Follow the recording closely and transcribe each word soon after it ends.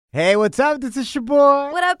Hey, what's up? This is your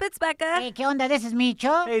boy. What up? It's Becca. Hey, ¿qué onda? This is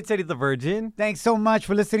Micho. Hey, it's Eddie the Virgin. Thanks so much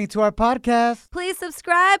for listening to our podcast. Please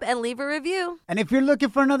subscribe and leave a review. And if you're looking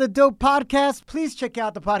for another dope podcast, please check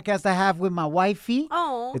out the podcast I have with my wifey.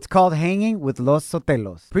 Oh. It's called Hanging with Los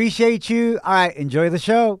Sotelos. Appreciate you. All right, enjoy the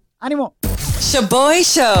show. Ánimo. Shaboy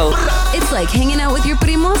Show. It's like hanging out with your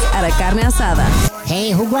primos at a carne asada.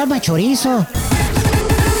 Hey, who grabbed my chorizo?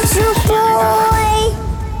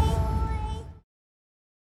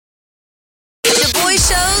 Shaboy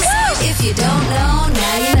shows. If you don't know,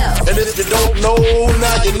 now you know. And if you don't know,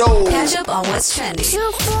 now you know. Catch up on what's trending.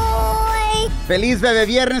 Feliz Bebe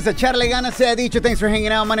Viernes. Echarle ganas se ha dicho. Thanks for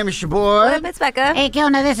hanging out. My name is your boy. What up? It's Becca. Hey, ¿qué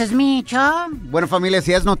onda? This is Micho. Bueno, familia,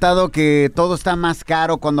 si has notado que todo está más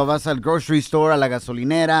caro cuando vas al grocery store, a la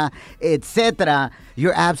gasolinera, etc.,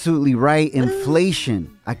 you're absolutely right.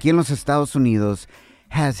 Inflation aquí en los Estados Unidos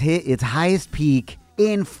has hit its highest peak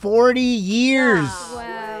in 40 years. Wow.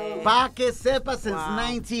 Pa que sepa, since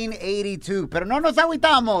 1982. Pero no nos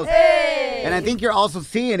agüitamos. Hey. And I think you're also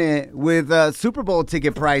seeing it with Super Bowl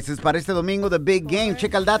ticket prices para este domingo, the big game.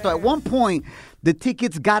 Checa el dato. At one point, the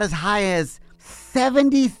tickets got as high as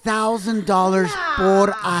 $70,000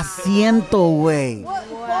 por asiento, güey.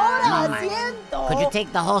 Could you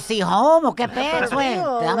take the whole seat home o qué pex, güey?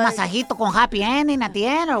 ¿Te da un masajito con happy ending at the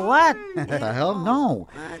end or what? What the hell? No.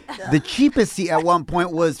 The cheapest seat at one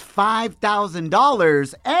point was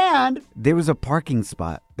 $5,000, and there was a parking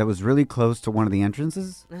spot that was really close to one of the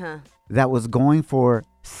entrances that was going for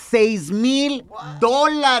 $6,000,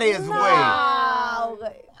 güey.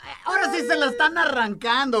 Ahora sí se la están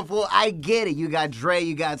arrancando, fool. I get it. You got Dre,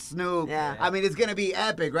 you got Snoop. Yeah. I mean, it's going to be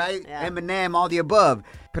epic, right? Yeah. Eminem, all the above.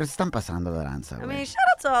 Pero se están pasando de lanza, I güey. mean, shout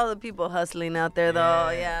out to all the people hustling out there,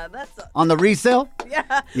 though. Yeah, that's... On the resale?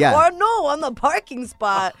 Yeah. Yeah. Or no, on the parking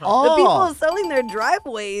spot. Oh. The people selling their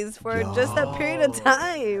driveways for just that period of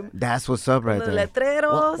time. That's what's up right The there.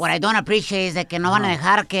 letreros. What I don't appreciate is de que no van a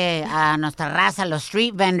dejar que a nuestra raza, los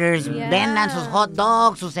street vendors, vendan sus hot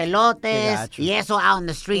dogs, sus elotes, Gotcha. y eso out in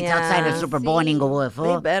the streets outside the Super Bowl in Inglewood, They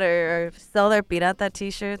fool. better sell their pirata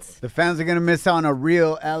t-shirts. The fans are going to miss out on a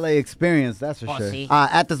real LA experience, that's for sure. sí.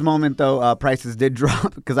 At this moment, though, prices did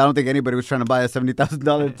drop because I don't think anybody was trying to buy a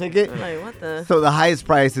 $70,000 ticket. I'm like, what the... So the highest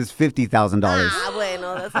price is $50,000. Ah,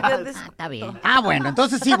 bueno, that's a good... Está bien. Bueno,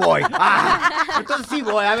 entonces sí voy. Entonces sí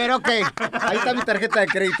voy. A ver, okay. Ahí está mi tarjeta de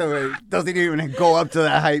crédito, güey. Doesn't even go up to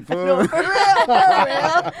that height, fool. No, for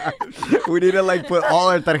real. We need to, like, put all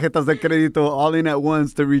our tarjetas de crédito all in at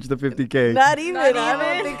once to reach the 50K. Not even. I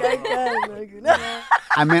don't think I can. Like, no.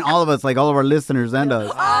 I meant all of us, like all of our listeners and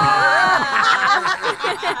us.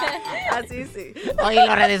 Así sí. Oye,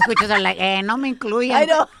 los redescuchos son like, no me I incluyan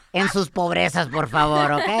know. en sus pobrezas, por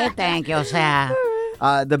favor, okay? Thank you, o sea...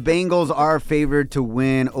 The Bengals are favored to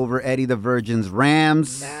win over Eddie the Virgin's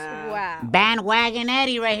Rams. Wow. Bandwagon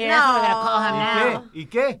Eddie right here. That's what we're gonna call him now. ¿Y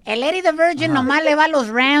qué? El Eddie the Virgin nomás le va a los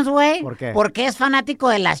Rams, güey. ¿Por qué? Porque es fanático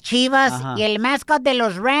de las Chivas. Ajá. Y el mascot de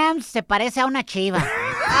los Rams se parece a una chiva.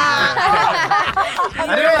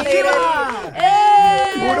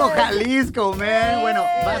 Puro Jalisco, man. Bueno,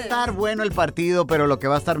 va a estar bueno el partido, pero lo que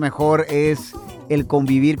va a estar mejor es el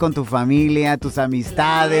convivir con tu familia, tus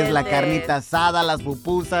amistades, la carnita asada, las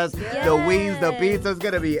pupusas, the wings, the pizza. It's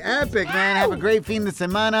gonna be epic, man. Have a great fin de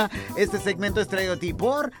semana. Este segmento es traído a ti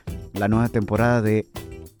por la nueva temporada de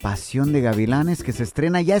Pasión de Gavilanes, que se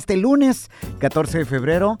estrena ya este lunes, 14 de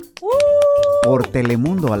febrero, por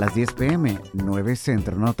Telemundo a las 10 p.m., 9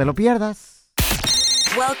 Centro. No te lo pierdas.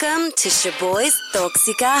 Welcome to Shaboy's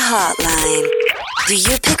Toxica Hotline. Do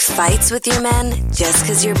you pick fights with your men just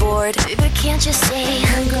because you're bored? But can't you say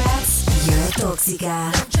Congrats, you're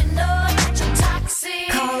Toxica.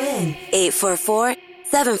 Call in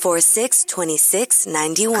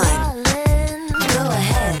 844-746-2691. Go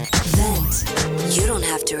ahead, vent. You don't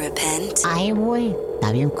have to repent. Ay, güey,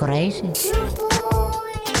 está bien crazy.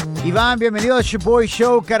 Iván, bienvenido a Shaboy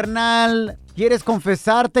Show, carnal. ¿Quieres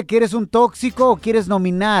confesarte que eres un tóxico o quieres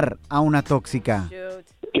nominar a una tóxica? Shoot.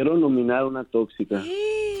 Quiero nominar una tóxica.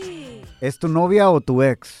 ¿Es tu novia o tu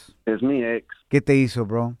ex? Es mi ex. ¿Qué te hizo,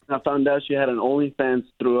 bro? I found out she had an OnlyFans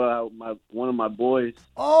through one of my boys.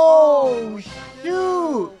 Oh,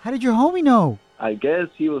 shoot. How did your homie know? I guess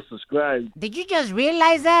he was subscribed. Did you just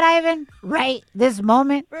realize that, Ivan? Right this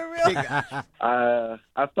moment? For real. I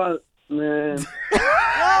found Man.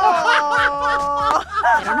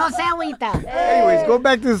 Pero no se agüita. Anyways, go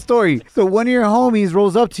back to the story. So one of your homies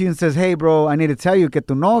rolls up to you and says, hey, bro, I need to tell you que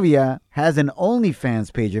tu novia has an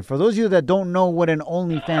OnlyFans page. And for those of you that don't know what an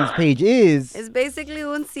OnlyFans page is... It's basically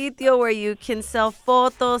un sitio where you can sell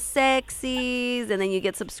photos sexies, and then you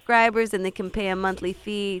get subscribers, and they can pay a monthly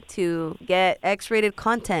fee to get X-rated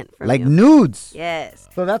content from like you. nudes. Yes.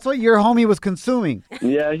 So that's what your homie was consuming.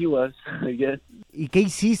 Yeah, he was, I guess. ¿Y qué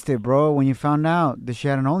hiciste, bro, when you found out that she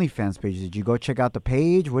had an OnlyFans page? Did you go check out the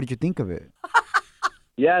page? What did you think of it?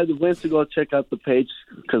 Yeah, I went to go check out the page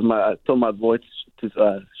because I told my boy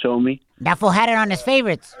to show me. That fool had it on his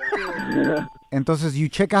favorites. Entonces, you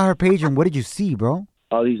check out her page, and what did you see, bro?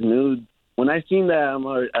 All these nudes. When I seen that, I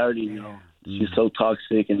already know she's so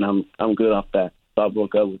toxic, and I'm good off that. So I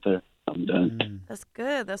broke up with her. I'm done. That's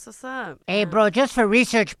good. That's what's up. Hey, bro, just for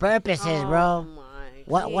research purposes, bro. My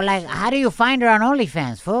What, like, how do you find her on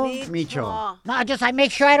OnlyFans, fool? Micho. No, I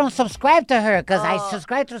make sure I don't subscribe to her, because I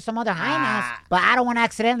subscribe to some other highness, but I don't want to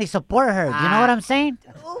accidentally support her. You know what I'm saying?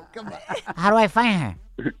 How do I find her?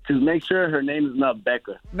 To make sure her name is not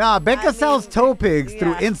Becca. Nah, Becca sells toe pigs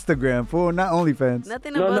through Instagram, fool, not OnlyFans.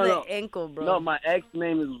 Nothing No, above no. the ankle, bro. No, my ex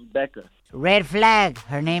name is Becca. Red flag.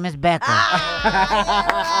 Her name is Becca.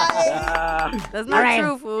 That's not right.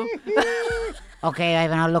 true, fool. Okay,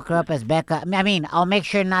 Ivan, I'll look her up as Becca. I mean, I'll make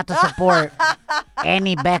sure not to support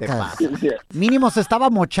any Beccas. Yeah. Mínimo se estaba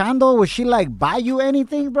mochando. Was she like buy you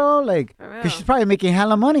anything, bro? Like, because she's probably making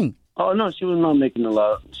hella money. Oh, no, she was not making a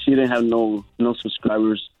lot. She didn't have no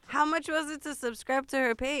subscribers. How much was it to subscribe to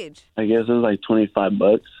her page? I guess it was like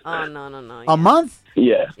 $25. Oh, no. A month?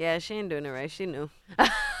 Yeah. Yeah, she ain't doing it right. She knew.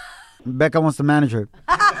 Becca wants to manage her.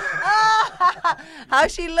 How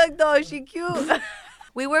she look, though? Is she cute?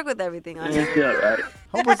 We work with everything on her. Yeah, right.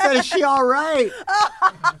 Hope said, is she all right?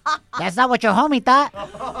 That's not what your homie thought.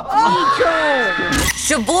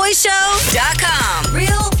 ShaboyShow.com.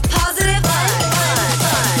 Real positive fun.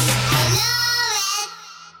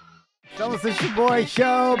 Estamos en Shaboy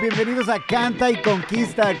Show. Bienvenidos a Canta y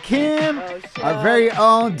Conquista Kim. Our very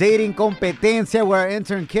own dating competencia where our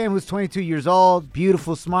intern Kim, who's 22 years old,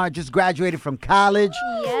 beautiful, smart, just graduated from college.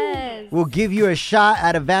 Yes. We'll give you a shot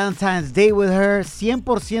at a Valentine's Day with her,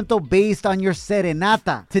 100% based on your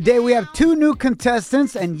serenata. Today we have 2 new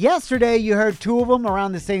contestants, and yesterday you heard 2 of them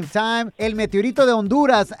around the same time. El Meteorito de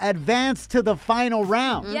Honduras advanced to the final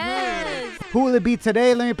round. Yes. Who will it be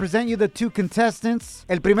today? Let me present you the 2 contestants.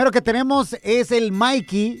 El primero que tenemos es el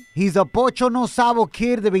Mikey. He's a pocho no sabo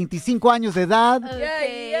kid de 25 años de edad.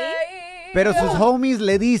 Okay. Pero sus homies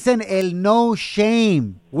le dicen el no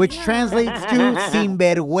shame, which translates to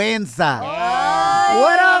sinvergüenza.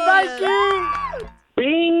 What up, Mikey?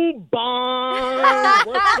 Bing bong!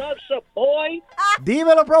 What's up, boy?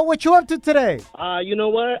 Dímelo, bro. What you up to today? You know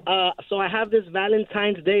what? So I have this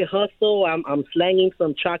Valentine's Day hustle. I'm slanging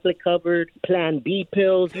some chocolate-covered Plan B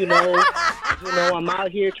pills. You know, I'm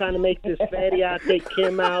out here trying to make this feria, take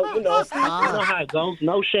Kim out. You know how it goes.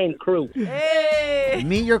 No shame crew. Hey.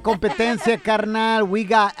 Meet your competencia, carnal. We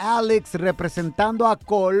got Alex representando a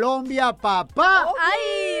Colombia, papá.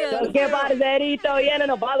 ¿Qué parcerito? Yeah,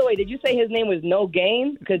 no. By the way, did you say his name was No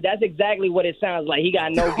Game? Because that's exactly what it sounds like. He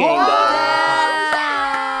got no game, dog.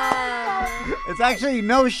 It's actually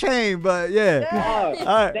no shame, but yeah. All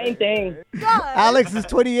right. Same thing. Alex is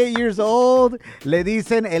 28 years old. Le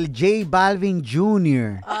dicen el J Balvin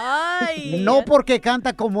Jr. Ay. No porque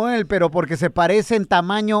canta como él, pero porque se parece en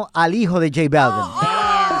tamaño al hijo de J Balvin.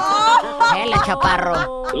 Hela,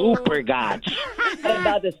 chaparro. Super gotch. Not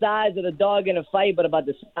about the size of the dog in a fight, but about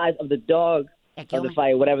the size of the dog of the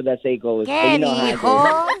fight, whatever that say goes. ¿Qué You know how it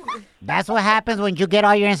dijo? is. That's what happens when you get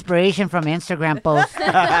all your inspiration from Instagram posts.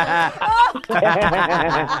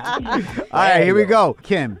 All right, here we go.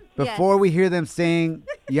 Kim, before we hear them sing,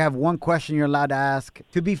 you have one question you're allowed to ask.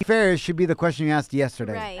 To be fair, it should be the question you asked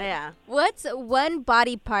yesterday. Right. Yeah. What's one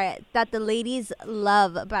body part that the ladies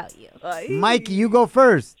love about you? Mikey, you go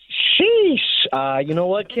first. Sheesh. You know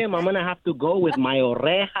what, Kim? I'm going to have to go with my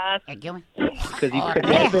orejas because you could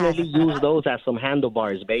definitely use those as some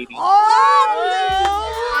handlebars, baby.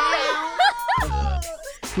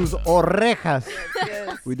 Sus orejas.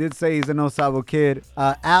 We did say he's a no sabo kid.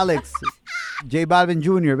 Alex, J Balvin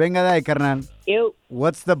Jr., venga de ahí, carnal. Ew.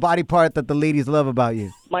 What's the body part that the ladies love about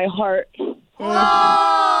you? My heart. My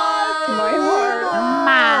heart.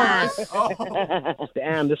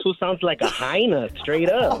 Damn, this one sounds like a hyena, straight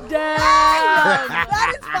up. Damn.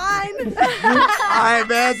 That is fine. All right,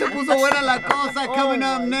 man, se puso buena la cosa. Coming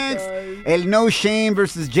up next, El No Shame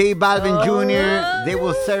versus J Balvin Jr. They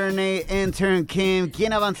will serenade intern Kim.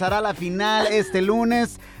 ¿Quién avanzará a la final este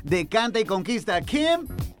lunes de Canta y Conquista? Kim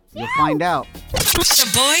You'll find out.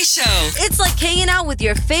 Shaboy Show. It's like hanging out with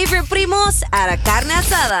your favorite primos at a carne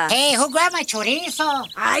asada. Hey, who grabbed my chorizo?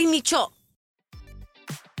 Ay, Micho.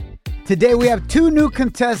 Today we have 2 new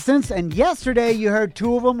contestants, and yesterday you heard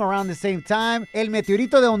 2 of them around the same time. El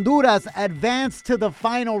Meteorito de Honduras advanced to the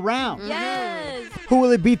final round. Yes. Who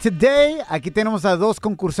will it be today? Aquí tenemos a 2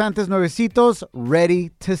 concursantes nuevecitos ready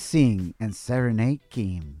to sing and serenade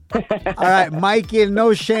Kim. All right, Mikey,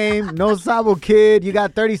 no shame, no sabo kid. You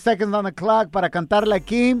got 30 seconds on the clock para cantarle a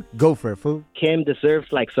Kim. Go for it, fool. Kim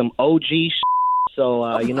deserves like some OG So,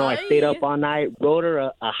 I stayed up all night, wrote her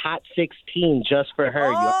a hot 16 just for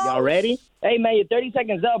her. Y'all ready? Hey, man, you're 30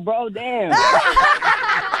 seconds up, bro. Damn.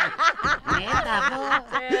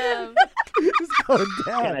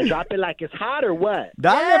 Can I drop it like it's hot or what?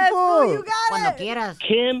 Dale, fool. You got Cuando it. quieras.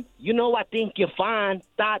 Kim, I think you're fine.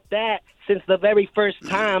 Thought that since the very first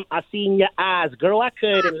time I seen your eyes. Girl, I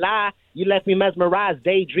couldn't lie. You left me mesmerized,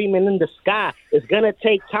 daydreaming in the sky. It's gonna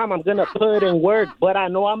take time, I'm gonna put in work, but I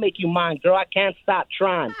know I'll make you mine. Girl, I can't stop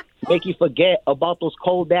trying. Make you forget about those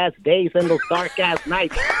cold-ass days and those dark-ass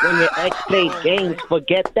nights when your ex played games.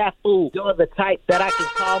 Forget that fool. You're the type that I can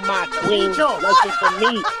call my queen. Looking for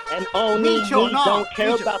me and only me. Don't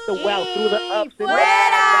care about the wealth through the ups and downs.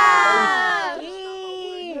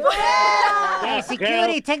 Hey,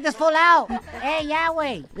 security, take this fool out. Hey,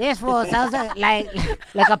 Yahweh. This fool sounds like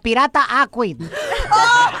a pirata aquid.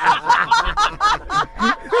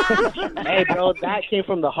 Hey, bro, that came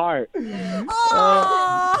from the heart. The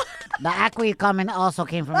aquid comment also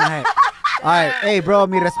came from the heart. All right, hey, bro,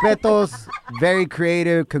 mi respetos. Very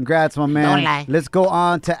creative. Congrats, my man. Don't lie. Let's go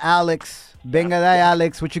on to Alex. Venga de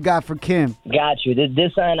Alex, what you got for Kim? Got you.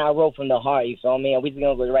 This song I wrote from the heart, you feel me? And we're just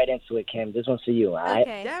going to go right into it, Kim. This one's for you, all right?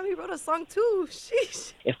 Okay. Damn, he wrote a song too.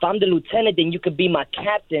 Sheesh. If I'm the lieutenant, then you could be my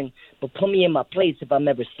captain. But put me in my place if I'm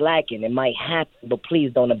ever slacking. It might happen, but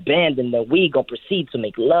please don't abandon. Then we gonna proceed to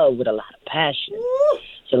make love with a lot of passion.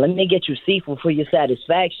 So let me get you seafood for your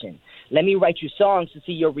satisfaction. Let me write you songs to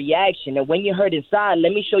see your reaction. And when you're hurt inside,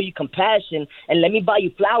 let me show you compassion. And let me buy you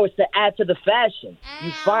flowers to add to the fashion.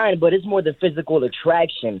 You fine, but it's more than physical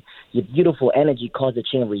attraction. Your beautiful energy causes a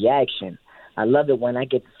chain reaction. I love it when I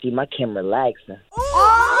get to see my Kim relaxing.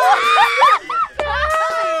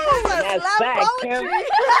 That's fact, Kim.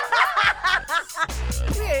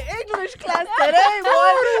 English class today,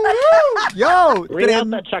 boy. Yo, Bring out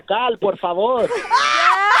the chacal, por favor.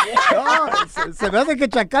 No, se me hace que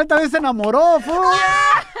Chacal también se enamoró, fool.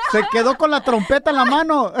 Se quedó con la trompeta en la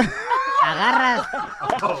mano. Agarras.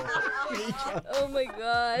 Oh my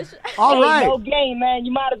gosh. All Hey, right. no game, man.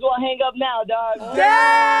 You might as well hang up now, dog.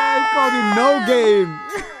 Yeah, he called you no game.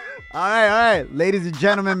 All right. Ladies and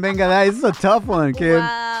gentlemen, venga, this is a tough one, Kim.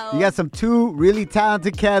 Wow. You got some 2 really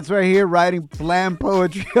talented cats right here writing slam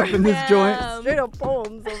poetry up in this joint. Straight up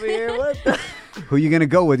poems over here. What the? Who you gonna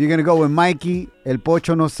go with? You gonna go with Mikey, El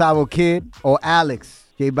Pocho No Sabo Kid, or Alex,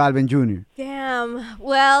 J Balvin Jr.? Damn.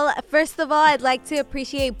 Well, first of all, I'd like to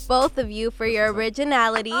appreciate both of you for your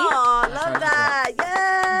originality. Oh, love that.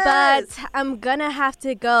 Yes. But I'm gonna have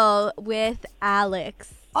to go with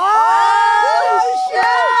Alex.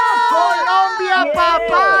 Colombia,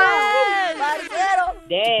 papá!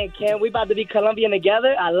 Dang, Kim, we about to be Colombian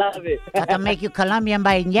together? I love it. I can make you Colombian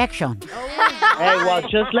by injection. Hey, well,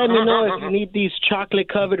 just let me know if you need these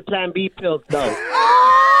chocolate-covered Plan B pills, though.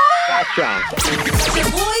 Gotcha.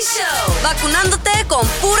 Shaboy Show. Vacunándote con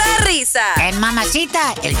pura risa. And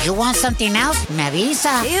mamacita, if you want something else, me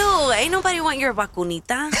avisa. Ew, ain't nobody want your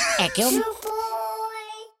vacunita. Es que un-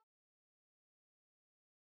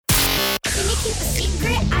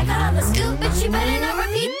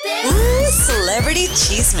 Celebrity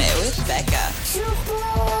Cheesemate with Becca.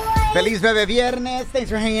 Feliz Bebe Viernes. Thanks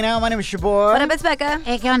for hanging out. My name is Shaboy. What up, it's Becca.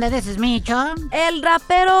 Hey, ¿qué onda? This is me, Chon. El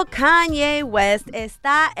rapero Kanye West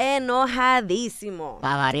está enojadísimo.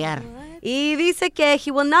 Pa' variar. Y dice que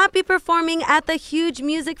he will not be performing at the huge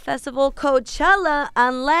music festival Coachella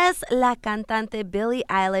unless la cantante Billie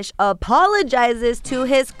Eilish apologizes to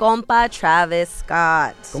his compa Travis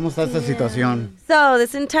Scott. ¿Cómo está esta situación? So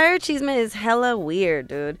this entire chisme is hella weird,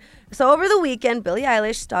 dude. So over the weekend, Billie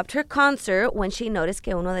Eilish stopped her concert when she noticed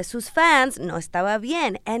que uno de sus fans no estaba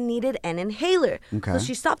bien and needed an inhaler. Okay. So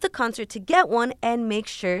she stopped the concert to get one and make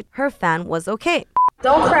sure her fan was okay.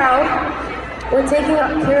 Don't crowd. We're taking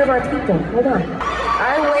care of our people. Hold on.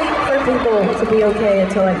 I wait for people to be okay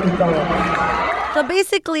until I keep going. So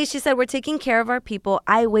basically, she said, we're taking care of our people.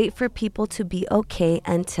 I wait for people to be okay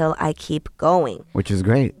until I keep going. Which is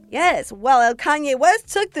great. Yes, well, Kanye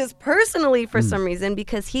West took this personally for some reason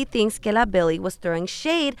because he thinks que la Billie was throwing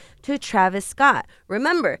shade to Travis Scott.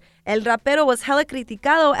 Remember, el rapero was hella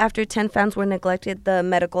criticado after 10 fans were neglected the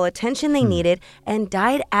medical attention they needed and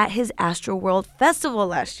died at his Astroworld festival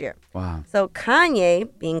last year. Wow. So Kanye,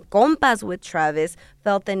 being compas with Travis,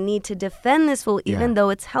 felt the need to defend this fool, even though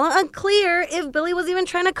it's hella unclear if Billie was even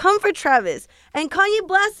trying to comfort Travis. And Kanye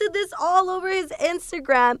blasted this all over his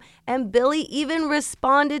Instagram, and Billie even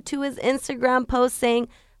responded to his Instagram post saying,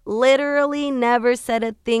 literally never said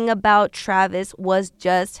a thing about Travis, was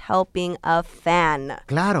just helping a fan.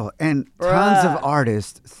 Claro, and tons of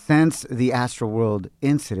artists since the Astroworld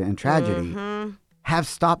incident and tragedy have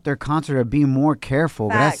stopped their concert of being more careful,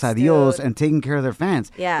 Facts, gracias a Dios, dude. and taking care of their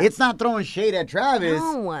fans. Yeah. It's not throwing shade at Travis.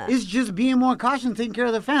 No. It's just being more cautious and taking care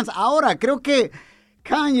of their fans. Ahora, creo que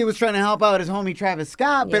Kanye was trying to help out his homie Travis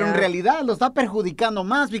Scott, pero en realidad lo está perjudicando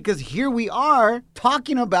más because here we are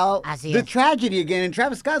talking about the tragedy again. And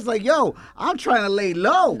Travis Scott's like, yo, I'm trying to lay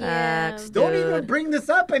low. Don't even bring this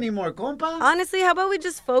up anymore, compa. Honestly, how about we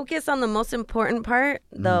just focus on the most important part,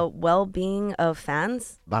 the well-being of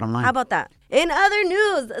fans? Bottom line. How about that? In other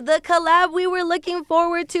news, the collab we were looking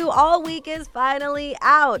forward to all week is finally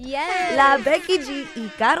out. Yes. La Becky G y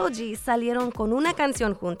Karol G salieron con una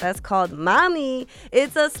canción juntas called Mami.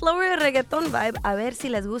 It's a slower reggaeton vibe. A ver si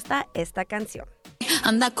les gusta esta canción.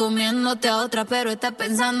 Anda comiéndote a otra, pero está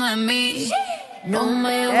pensando en mí. No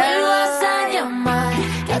me vuelvas a llamar,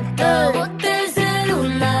 que te boté el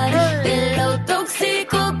celular. De lo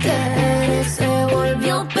tóxico que eres se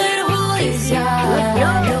volvió perjudicial.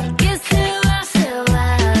 Lo que se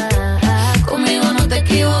va, conmigo no te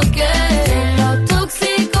equivoques. De lo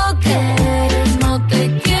tóxico que eres, no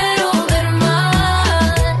te quiero ver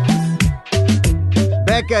más.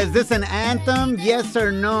 Becca, is this an anthem? Yes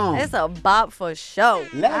or no? It's a bop for sure.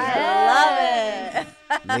 I love it.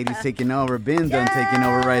 Ladies taking over, been done taking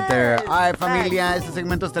over right there. All right, familia, este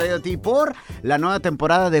segmento es traído a ti por la nueva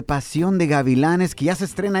temporada de Pasión de Gavilanes que ya se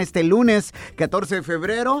estrena este lunes, 14 de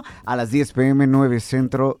febrero, a las 10 p.m. 9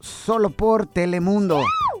 Centro, solo por Telemundo.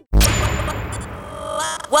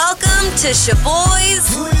 Welcome to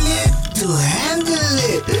Shaboy's Too lit to handle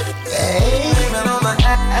it. Hey.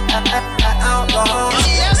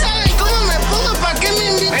 Si ya saben cómo me pongo, ¿para qué me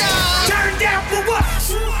invitan? Turn down for what?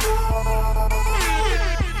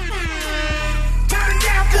 Turn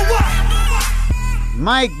down for what?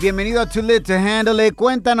 Mike, bienvenido a Too Lit to Handle It.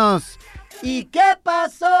 Cuéntanos. ¿Y qué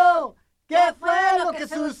pasó? ¿Qué fue lo que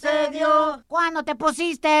sucedió? Cuando te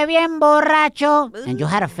pusiste bien borracho. And you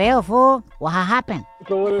had a fail, fool. What happened?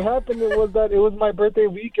 So what had happened was that it was my birthday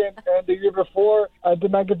weekend, and the year before, I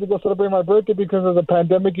did not get to go celebrate my birthday because of the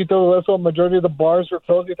pandemic y todo eso. Majority of the bars were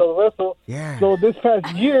closed y todo eso. Yeah. So this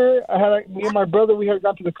past year, I had me and my brother, we had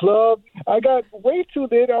gone to the club. I got way too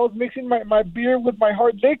lit. I was mixing my beer with my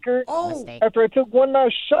hard liquor. Oh. After I took one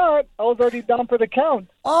last shot, I was already down for the count.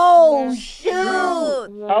 Oh, shoot.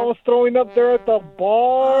 I was throwing up there at the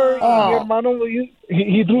bar. Y mi hermano,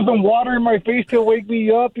 he threw some water in my face to wake me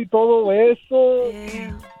up y todo eso.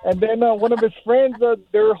 And then one of his friends,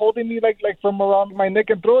 they were holding me like from around my neck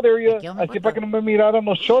and throat area, así para que no me miraran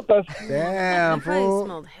los chotas. Damn, fool.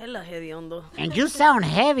 Smelled hella hediondo. And you sound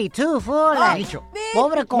heavy, too, fool. Like,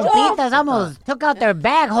 pobre compitas almost took out their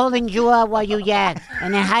bag holding you up while you yacked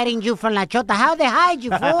and then hiding you from la chota. How'd they hide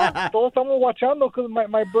you, fool? Todos estamos watchando because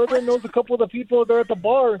my brother knows a couple of the people there at the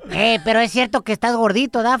bar. Pero es cierto que estás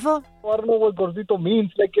gordito, Dafo? I don't know what gordito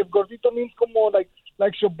means. Like, if gordito means como like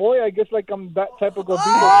Shaboy, I guess like I'm that type of gordito.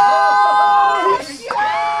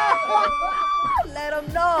 Let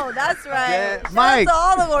them know. That's right. Yeah, Shout Mike.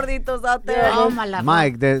 out to all the gorditos out there.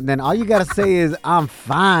 Mike, then all you gotta say is, I'm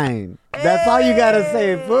fine. That's all you gotta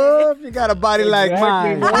say, fool. If you got a body like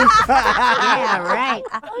mine. Yeah, right.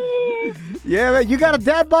 Yeah, man, you got a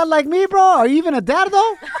dad bod like me, bro? Are you even a dad,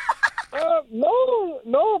 though?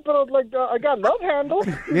 No, but like I got love handles.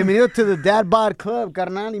 Bienvenido to the Dad Bod Club,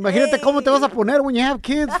 carnal. Imagínate cómo te vas a poner when you have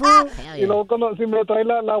kids, fool. Y luego cuando si me trae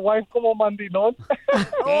la wife como mandilón.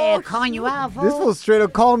 Yeah, calling you out, fool. This fool straight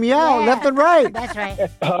up called me out, left and right. That's right.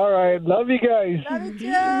 All right, love you guys.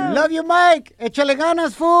 Love you, Mike. Échale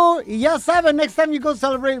ganas, fool. Y ya saben, next time you go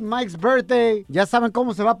celebrate Mike's birthday, ya saben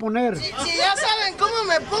cómo se va a poner. Si ya saben cómo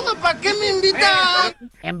me pongo, ¿para qué me invitan?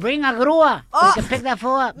 And bring a grúa. You can pick that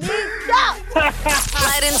fool up.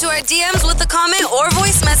 Slide into our DMs with a comment or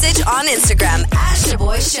voice message on Instagram at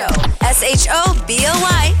Shaboy Show.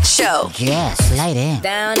 SHOBOY Show. Yeah, slide in.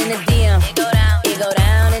 Down in the DM. It go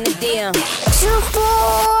down in the DM.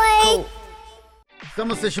 Shaboy.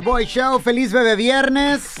 Somos el Shaboy Show. Feliz bebé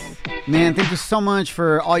viernes. Man, thank you so much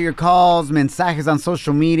for all your calls, mensajes on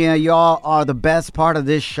social media. Y'all are the best part of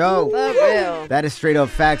this show. For real. That is straight up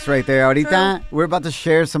facts right there. Ahorita, we're about to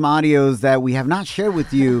share some audios that we have not shared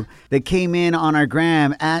with you that came in on our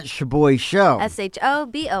gram at Shaboy Show.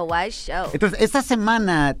 SHOBOY Show. Entonces, esta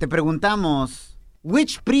semana te preguntamos,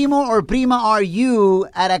 which primo or prima are you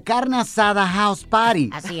at a carne asada house party?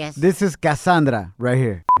 Así es. This is Cassandra right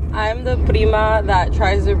here. I'm the prima that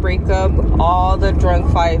tries to break up all the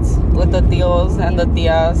drunk fights with the tios and the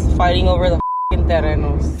tias fighting over the f***ing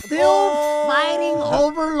terrenos. Still fighting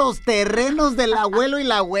over los terrenos del abuelo y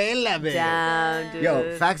la abuela, baby. Damn, dude.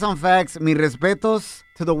 Yo, facts on facts, mis respetos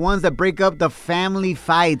to the ones that break up the family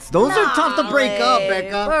fights. Those are tough to break up,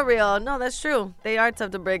 Becca. For real. No, that's true. They are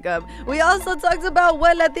tough to break up. We also talked about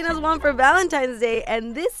what Latinas want for Valentine's Day,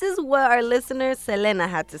 and this is what our listener Selena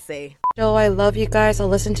had to say. Joe, I love you guys. I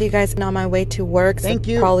listen to you guys on my way to work. Thank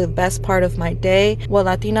you. Probably the best part of my day. What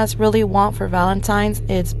Latinas really want for Valentine's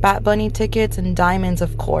is Bat Bunny tickets and diamonds,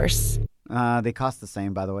 of course. They cost the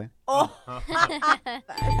same, by the way.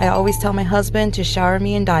 I always tell my husband to shower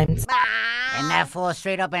me in diamonds. And that fool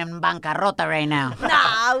straight up in bancarrota right now.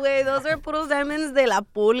 Nah, güey, those are puros diamonds de la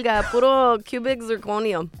pulga, puro cubic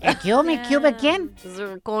zirconium. Excuse me, cubic quién?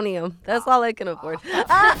 Zirconium. That's all I can afford.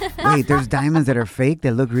 Wait, there's diamonds that are fake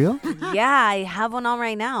that look real? Yeah, I have one on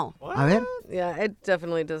right now. A ver. Yeah, it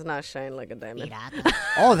definitely does not shine like a diamond.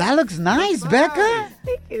 Oh, that looks nice, Becca.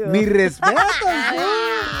 Thank you. Mi respeto.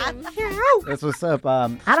 That's what's up. I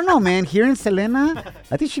don't know, man. Here in Selena,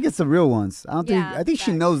 I think she gets the real ones. I think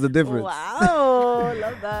she knows the difference. Wow,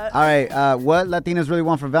 love that. All right, what Latinas really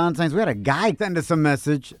want for Valentine's? We had a guy send us a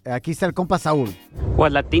message. Aquí está el compa Saúl.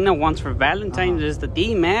 What Latina wants for Valentine's is the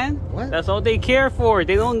D, man. What? That's all they care for.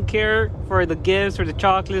 They don't care for the gifts or the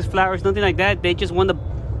chocolates, flowers, nothing like that. They just want the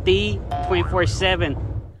D 24/7.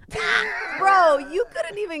 Bro, you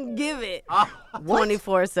couldn't even give it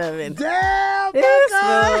 24/7. Damn,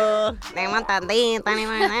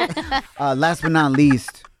 last but not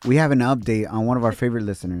least, we have an update on one of our favorite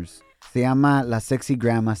listeners. Se llama la sexy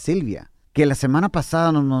grandma Silvia, que la semana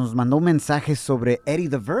pasada nos mandó un mensaje sobre Eddie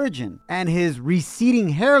the Virgin and his receding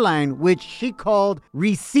hairline, which she called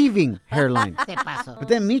receiving hairline. But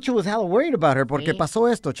then Micho was hella worried about her porque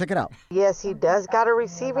pasó esto. Check it out. Yes, he does got a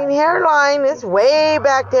receiving hairline. It's way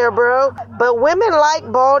back there, bro. But women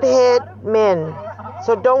like bald head men.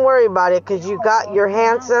 So don't worry about it because you're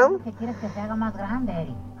handsome.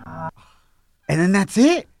 And then that's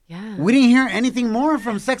it. Yeah. We didn't hear anything more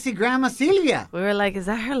from sexy grandma Silvia. We were like, is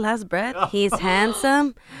that her last breath? He's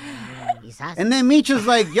handsome. And then Micho's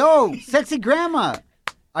like, yo, sexy grandma,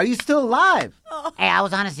 are you still alive? Hey, I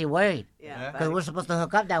was honestly worried. Yeah. Because we're supposed to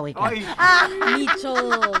hook up that weekend.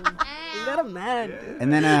 Micho. You got a man, dude.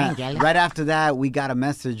 And then right after that, we got a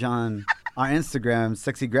message on our Instagram,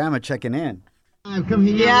 sexy grandma checking in.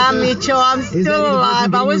 Yeah, Micho, I'm still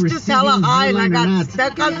alive. I was just hella high and I got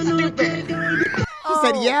stuck on stupid. She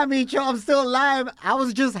said, yeah, Micho, I'm still alive. I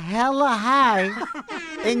was just hella high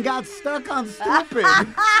and got stuck on stupid.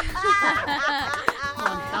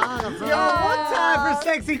 Yo, one time for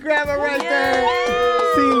sexy grandma right there.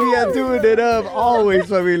 Silvia doing it up. Always,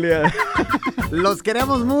 familia. Los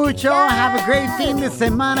queremos mucho. Have a great fin de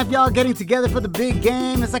semana. If y'all getting together for the big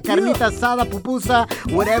game, esa carnita asada, pupusa,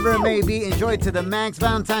 whatever it may be, enjoy it to the max.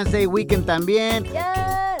 Valentine's Day weekend también.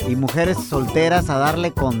 Yes. Y mujeres solteras a darle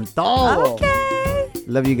con todo. Okay.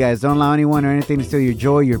 Love you guys. Don't allow anyone or anything to steal your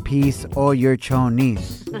joy, your peace, or your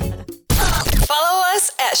chonis. Follow us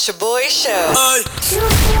at Shaboy Show.